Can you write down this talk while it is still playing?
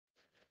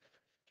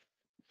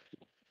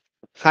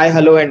Hi,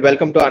 hello, and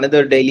welcome to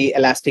another daily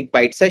Elastic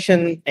Byte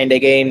session. And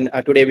again,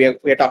 today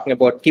we are talking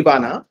about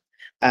Kibana.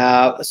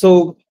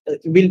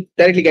 We'll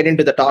directly get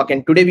into the talk.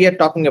 And today we are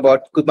talking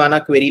about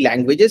Kibana query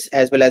languages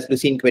as well as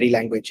Lucene query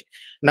language.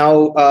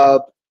 Now,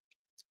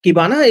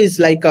 Kibana is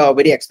like a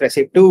very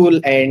expressive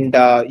tool, and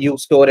you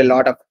store a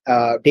lot of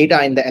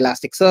data in the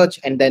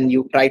Elasticsearch, and then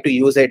you try to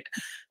use it.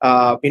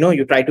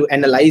 You try to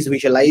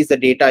visualize the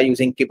data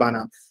using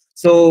Kibana.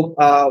 So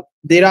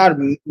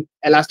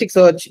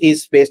Elasticsearch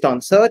is based on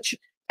search,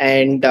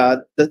 and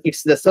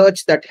it's the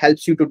search that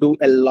helps you to do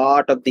a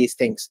lot of these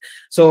things.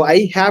 So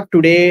I have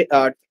today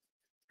 2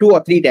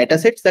 or 3 data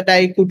sets that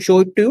I could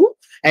show to you,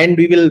 and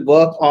we will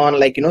work on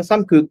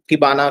some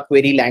Kibana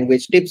query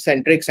language tips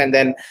and tricks, and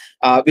then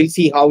we'll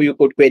see how you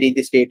could query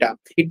this data.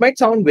 It might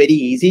sound very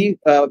easy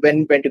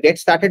when to get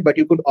started, but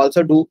you could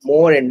also do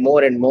more and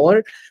more and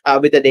more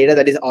with the data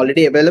that is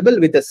already available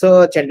with the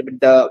search and with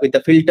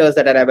the filters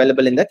that are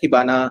available in the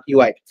Kibana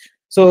UI.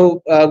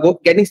 So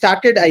getting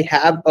started, I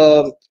have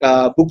a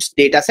books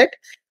data set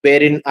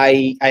wherein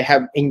I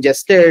have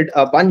ingested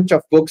a bunch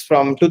of books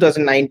from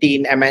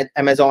 2019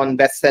 Amazon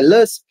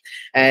bestsellers,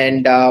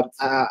 and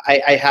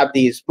I have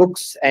these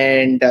books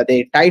and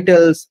their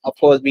titles. Of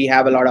course, we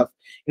have a lot of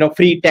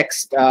free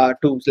text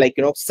to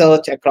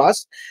search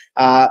across.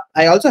 I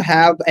also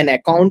have an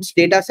accounts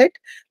data set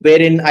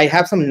wherein I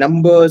have some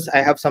numbers, I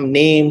have some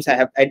names, I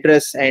have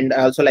address, and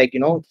also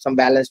some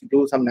balance to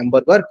do some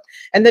number work.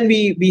 And then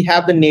we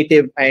have the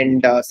native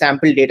and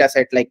sample data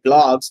set like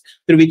logs,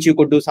 through which you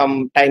could do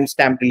some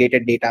timestamp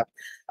related data.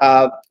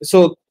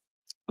 So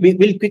we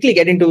will quickly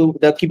get into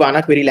the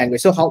Kibana query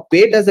language. So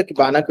where does the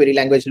Kibana query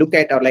language look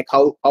at, or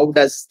how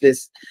does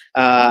this,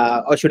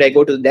 or should I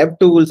go to the dev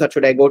tools, or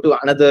should I go to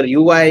another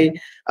UI?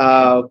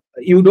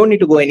 You don't need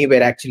to go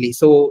anywhere actually.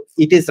 So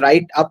it is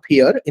right up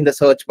here in the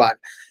search bar.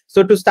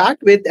 So to start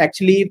with,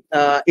 actually,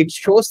 it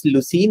shows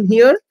Lucene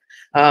here.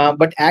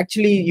 But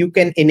actually, you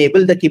can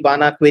enable the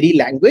Kibana query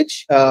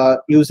language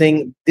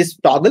using this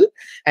toggle,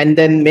 and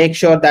then make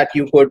sure that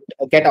you could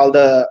get all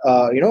the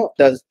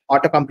the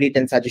autocomplete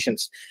and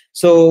suggestions.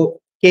 So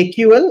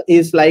KQL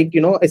is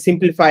a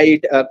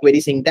simplified query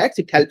syntax.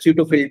 It helps you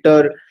to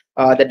filter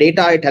the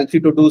data. It helps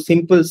you to do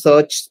simple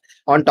search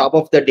on top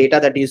of the data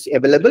that is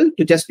available,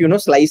 to just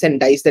slice and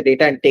dice the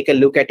data and take a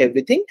look at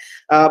everything.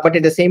 But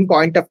at the same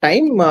point of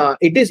time,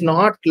 it is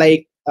not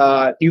like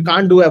you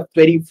can't do a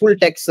very full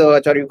text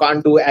search, or you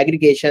can't do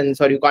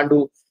aggregations, or you can't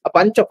do a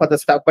bunch of other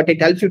stuff, but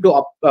it helps you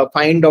to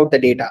find out the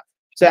data.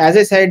 So as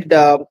I said,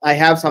 I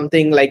have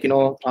something like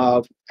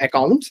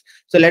accounts.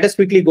 So let us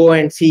quickly go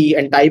and see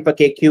and type a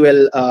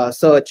KQL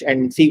search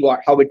and see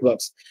how it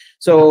works.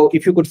 So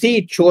if you could see,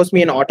 it shows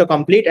me an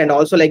autocomplete and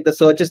also the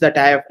searches that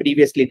I have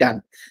previously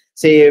done.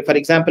 Say, for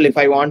example, if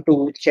I want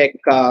to check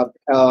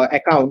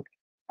account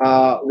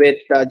with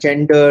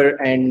gender,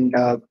 and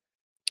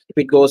if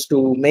it goes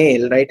to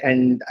male, right,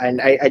 and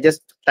I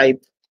just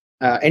type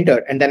enter,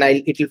 and then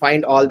it will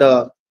find all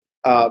the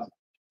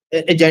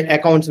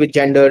accounts with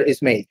gender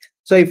is male.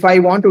 So if I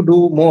want to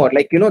do more,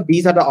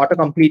 these are the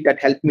autocomplete that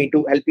help me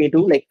to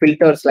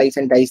filter, slice,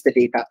 and dice the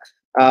data.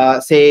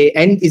 Say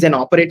and is an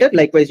operator.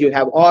 Likewise, you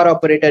have or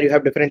operator. You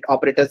have different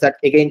operators that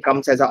again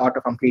comes as an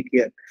autocomplete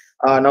here.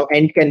 Now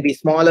end can be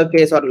smaller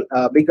case or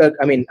bigger.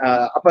 I mean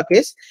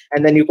uppercase,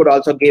 and then you could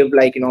also give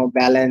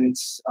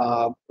balance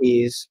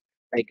is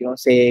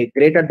say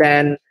greater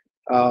than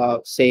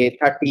say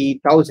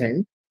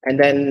 30,000, and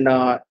then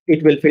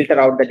it will filter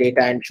out the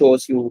data and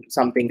shows you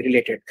something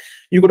related.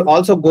 You could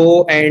also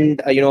go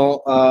and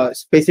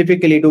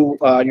specifically do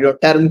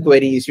term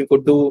queries. You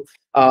could do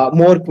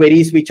more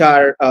queries which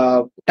are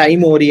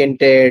time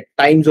oriented,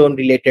 time zone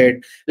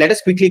related. Let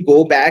us quickly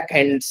go back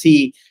and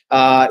see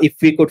if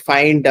we could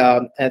find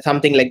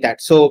something like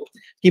that. So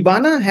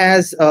Kibana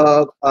has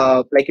a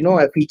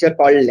feature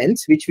called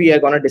lens, which we are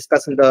going to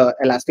discuss in the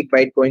Elastic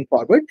Byte going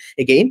forward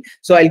again.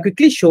 So I'll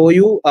quickly show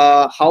you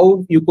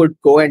how you could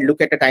go and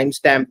look at a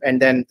timestamp,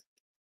 and then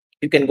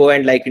you can go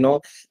and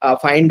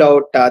find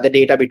out the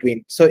data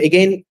between. So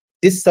again,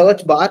 this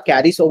search bar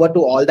carries over to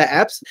all the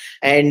apps,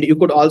 and you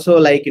could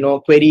also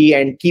query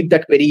and keep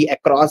that query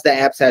across the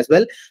apps as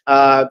well.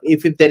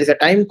 If there is a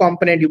time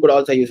component, you could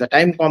also use a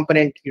time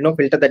component,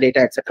 filter the data,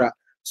 etc.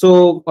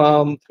 So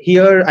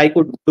here I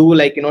could do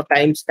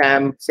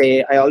timestamp.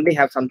 Say I already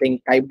have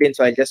something typed in,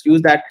 so I just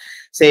use that.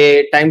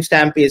 Say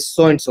timestamp is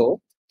so and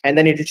so, and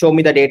then it will show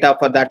me the data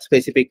for that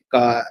specific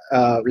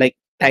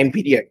time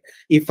period.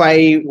 If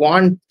I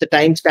want the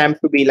timestamp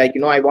to be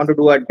I want to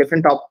do a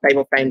different type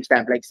of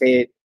timestamp, like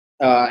say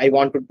I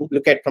want to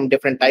look at from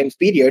different time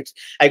periods,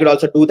 I could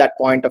also do that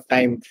point of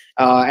time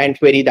and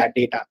query that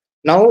data.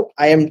 Now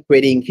I am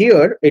querying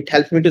here. It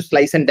helps me to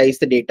slice and dice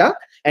the data,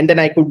 and then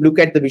I could look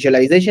at the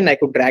visualization. I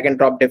could drag and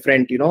drop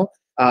different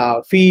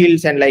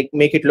fields and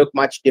make it look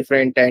much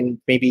different,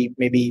 and maybe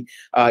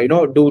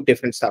do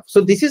different stuff. So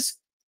this is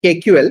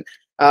KQL.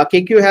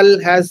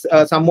 KQL has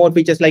some more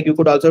features, like you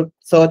could also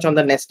search on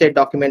the nested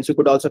documents, you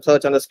could also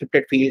search on the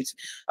scripted fields,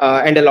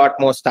 and a lot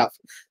more stuff.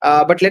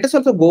 But let us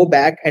also go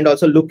back and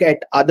also look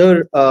at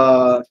other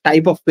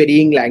type of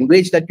querying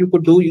language that you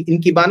could do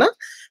in Kibana.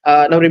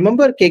 Now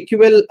remember,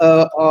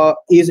 KQL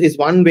is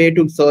one way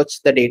to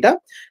search the data.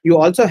 You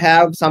also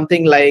have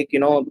something like,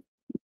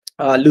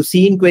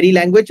 Lucene query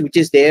language, which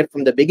is there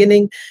from the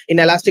beginning in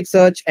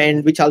Elasticsearch,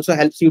 and which also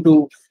helps you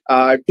to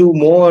do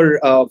more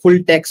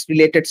full text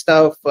related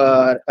stuff,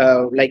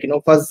 like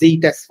fuzzy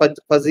text,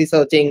 fuzzy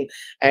searching,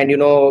 and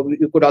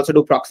you could also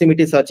do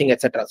proximity searching,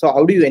 etc. So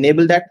how do you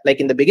enable that?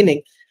 Like in the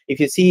beginning, if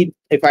you see,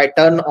 if I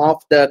turn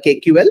off the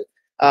KQL,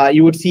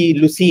 you would see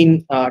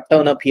Lucene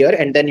turn up here,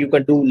 and then you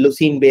can do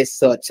Lucene based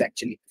search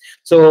actually.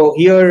 So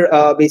here,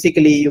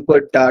 basically, you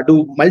could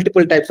do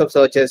multiple types of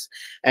searches,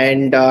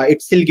 and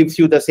it still gives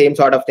you the same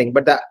sort of thing.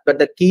 But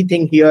the key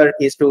thing here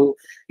is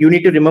you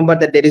need to remember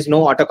that there is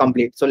no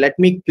autocomplete. So let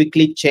me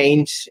quickly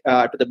change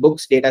to the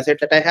books dataset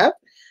that I have,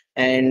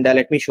 and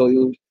let me show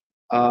you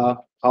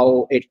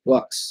how it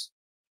works.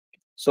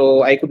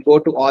 So I could go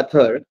to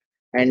author,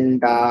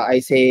 and I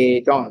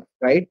say John,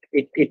 right?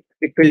 It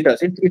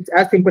filters. It's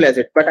as simple as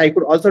it. But I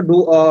could also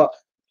do a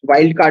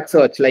wildcard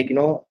search, like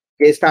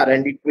J star,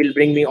 and it will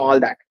bring me all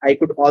that. I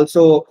could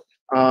also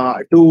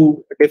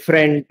do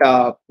different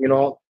type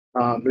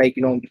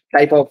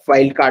of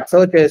wildcard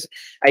searches.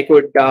 I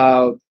could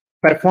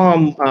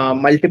perform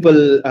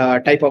multiple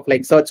type of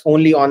like search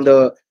only on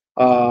the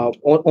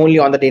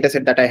data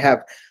set that I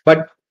have.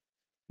 But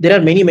there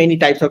are many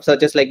types of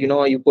searches, like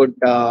you could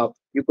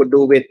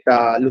do with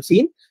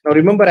Lucene. Now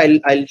remember,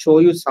 I'll show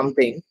you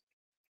something,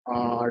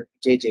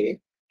 JJ.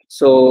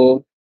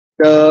 So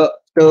the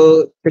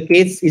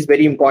case is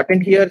very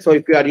important here. So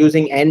if you are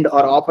using and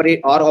or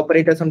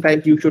operator,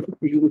 sometimes you could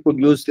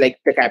use like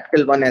the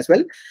capital one as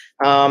well.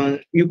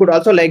 You could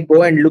also like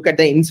go and look at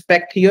the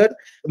inspect here,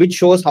 which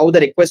shows how the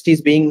request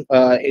is being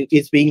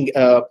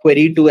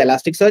queried to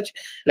Elasticsearch.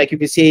 Like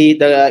if you see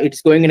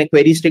it's going in a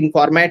query string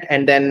format,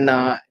 and then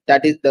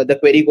that is the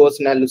query goes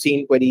in a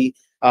Lucene query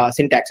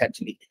syntax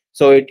actually.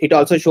 So it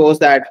also shows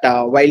that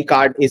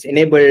wildcard is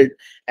enabled,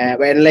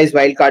 analyze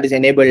wildcard is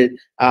enabled,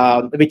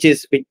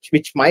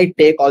 which might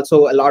take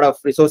also a lot of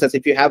resources.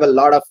 If you have a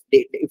lot of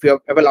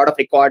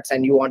records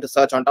and you want to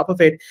search on top of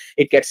it,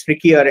 it gets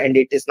trickier and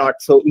it is not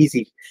so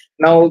easy.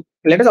 Now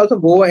let us also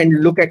go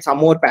and look at some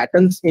more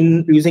patterns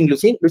in using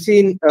Lucene.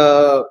 Lucene,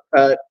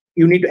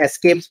 you need to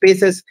escape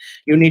spaces.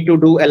 You need to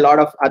do a lot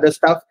of other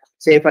stuff.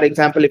 Say, for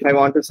example, if I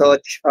want to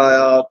search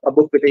a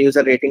book with a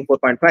user rating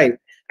 4.5,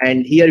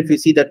 and here if you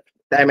see that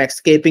I'm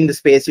escaping the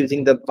space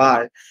using the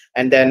bar,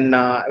 and then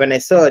when I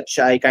search,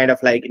 I kind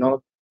of like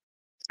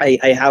I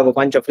have a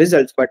bunch of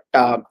results, but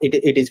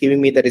it is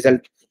giving me the result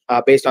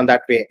based on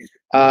that way.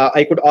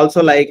 I could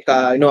also like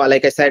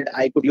like I said,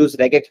 I could use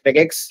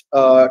regex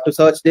to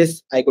search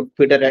this. I could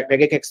put a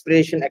regex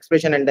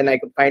expression, and then I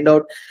could find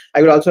out. I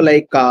would also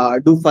like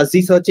do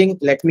fuzzy searching.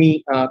 Let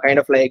me kind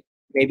of like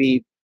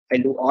maybe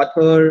I'll do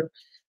author,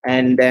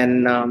 and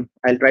then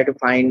I'll try to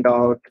find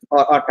out,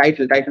 or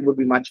title would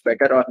be much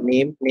better, or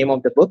name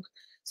of the book.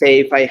 Say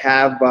if I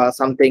have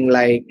something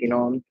like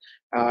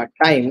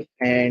time,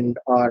 and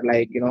or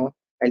like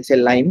I'll say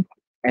line,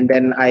 and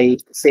then I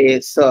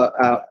say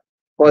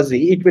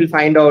fuzzy, it will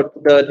find out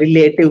the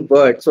relative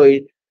word. So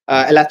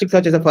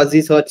Elasticsearch is a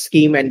fuzzy search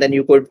scheme, and then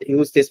you could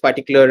use this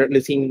particular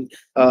Lucene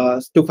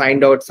to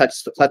find out such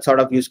sort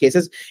of use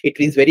cases. It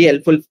is very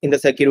helpful in the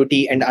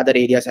security and other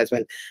areas as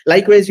well.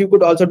 Likewise, you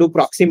could also do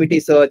proximity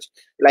search,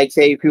 like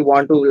say if you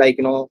want to like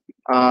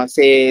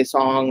say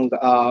song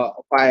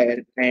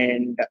fire,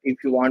 and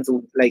if you want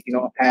to like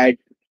add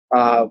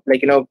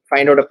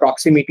find out a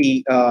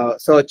proximity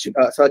search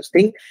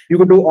thing, you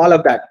could do all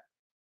of that.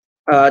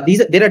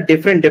 There are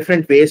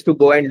different ways to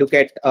go and look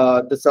at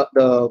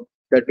the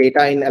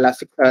data in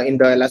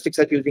the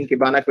Elasticsearch using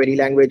Kibana query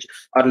language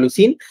or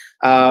Lucene.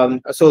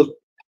 So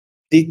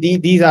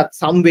these are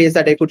some ways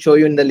that I could show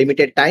you in the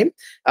limited time.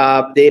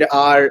 There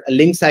are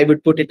links I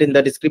would put it in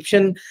the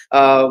description.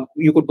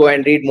 You could go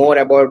and read more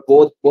about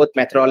both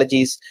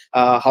methodologies,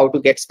 how to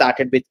get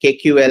started with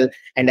KQL,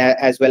 and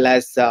as well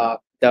as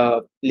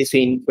the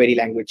Lucene query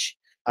language.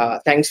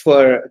 Thanks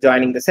for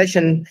joining the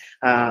session.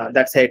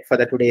 That's it for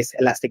today's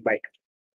Elastic Byte.